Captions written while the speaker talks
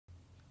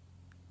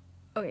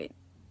Okay,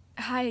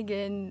 hi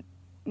again,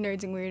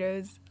 nerds and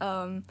weirdos.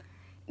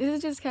 This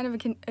is just kind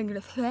of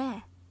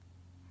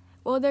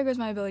well, there goes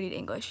my ability to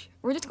English.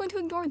 We're just going to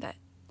ignore that.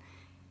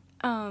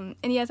 And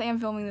yes, I am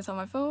filming this on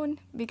my phone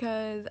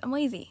because I'm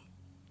lazy,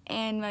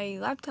 and my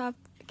laptop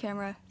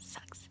camera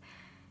sucks.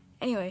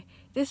 Anyway,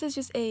 this is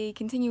just a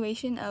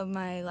continuation of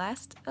my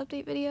last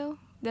update video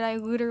that I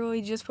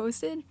literally just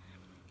posted.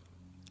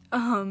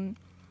 I'm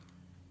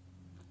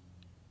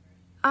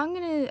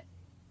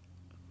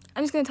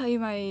just gonna tell you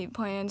my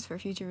plans for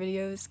future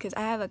videos because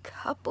I have a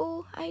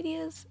couple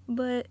ideas,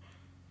 but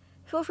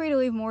feel free to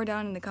leave more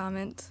down in the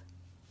comments.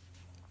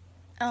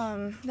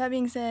 That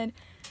being said,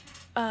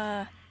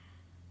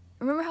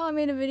 remember how I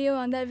made a video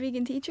on that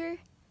vegan teacher?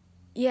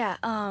 Yeah,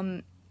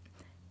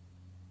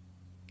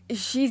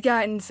 she's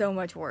gotten so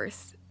much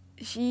worse.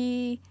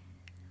 Let's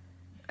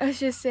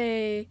just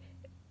say,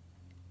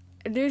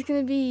 there's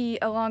gonna be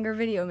a longer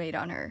video made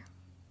on her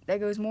that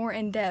goes more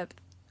in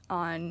depth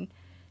on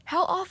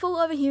how awful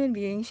of a human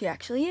being she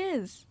actually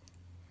is.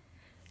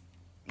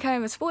 Kind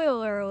of a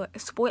spoiler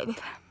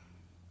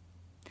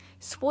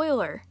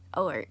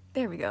alert.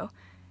 There we go.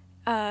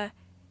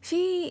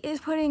 She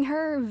is putting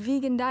her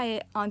vegan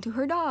diet onto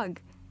her dog,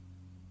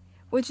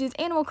 which is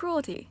animal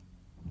cruelty.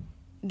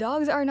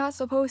 Dogs are not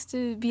supposed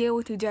to be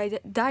able to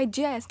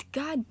digest.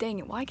 God dang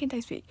it, why can't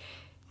I speak?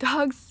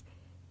 Dogs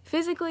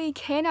physically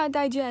cannot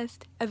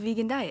digest a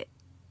vegan diet.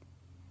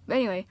 But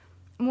anyway,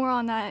 more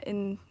on that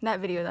in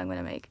that video that I'm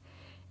gonna make.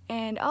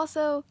 And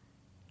also,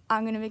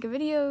 I'm gonna make a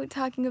video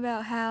talking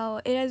about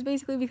how it has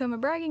basically become a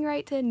bragging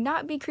right to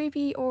not be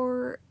creepy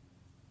or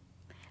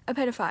a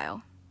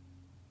pedophile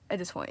at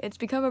this point. It's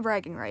become a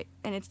bragging right,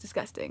 and it's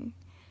disgusting.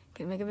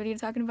 Gonna make a video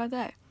talking about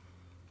that.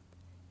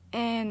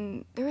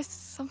 And there was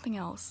something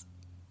else.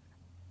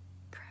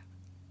 Crap.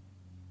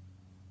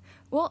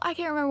 Well, I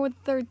can't remember what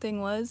the third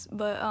thing was,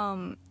 but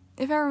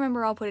if I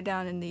remember, I'll put it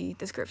down in the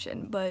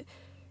description. But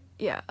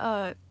yeah,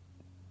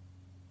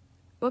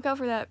 look out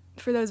for that,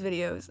 for those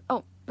videos.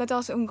 Oh, that's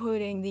also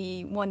including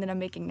the one that I'm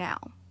making now.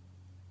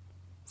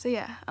 So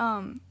yeah,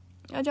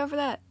 watch out for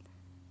that.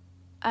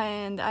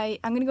 And I'm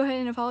gonna go ahead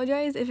and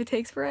apologize if it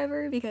takes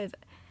forever because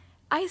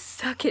I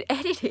suck at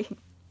editing.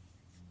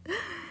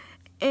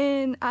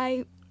 And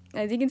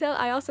as you can tell,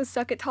 I also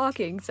suck at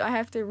talking, so I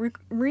have to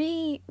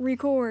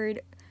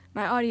re-record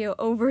my audio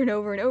over and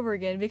over and over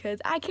again because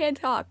I can't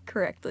talk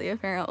correctly,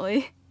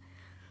 apparently.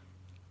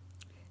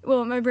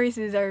 Well, my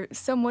braces are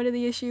somewhat of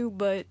the issue,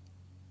 but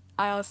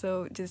I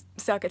also just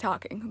suck at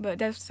talking, but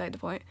that's beside the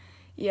point.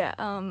 Yeah,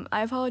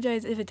 I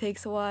apologize if it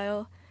takes a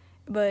while,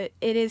 but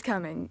it is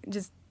coming.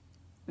 Just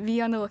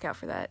be on the lookout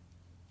for that.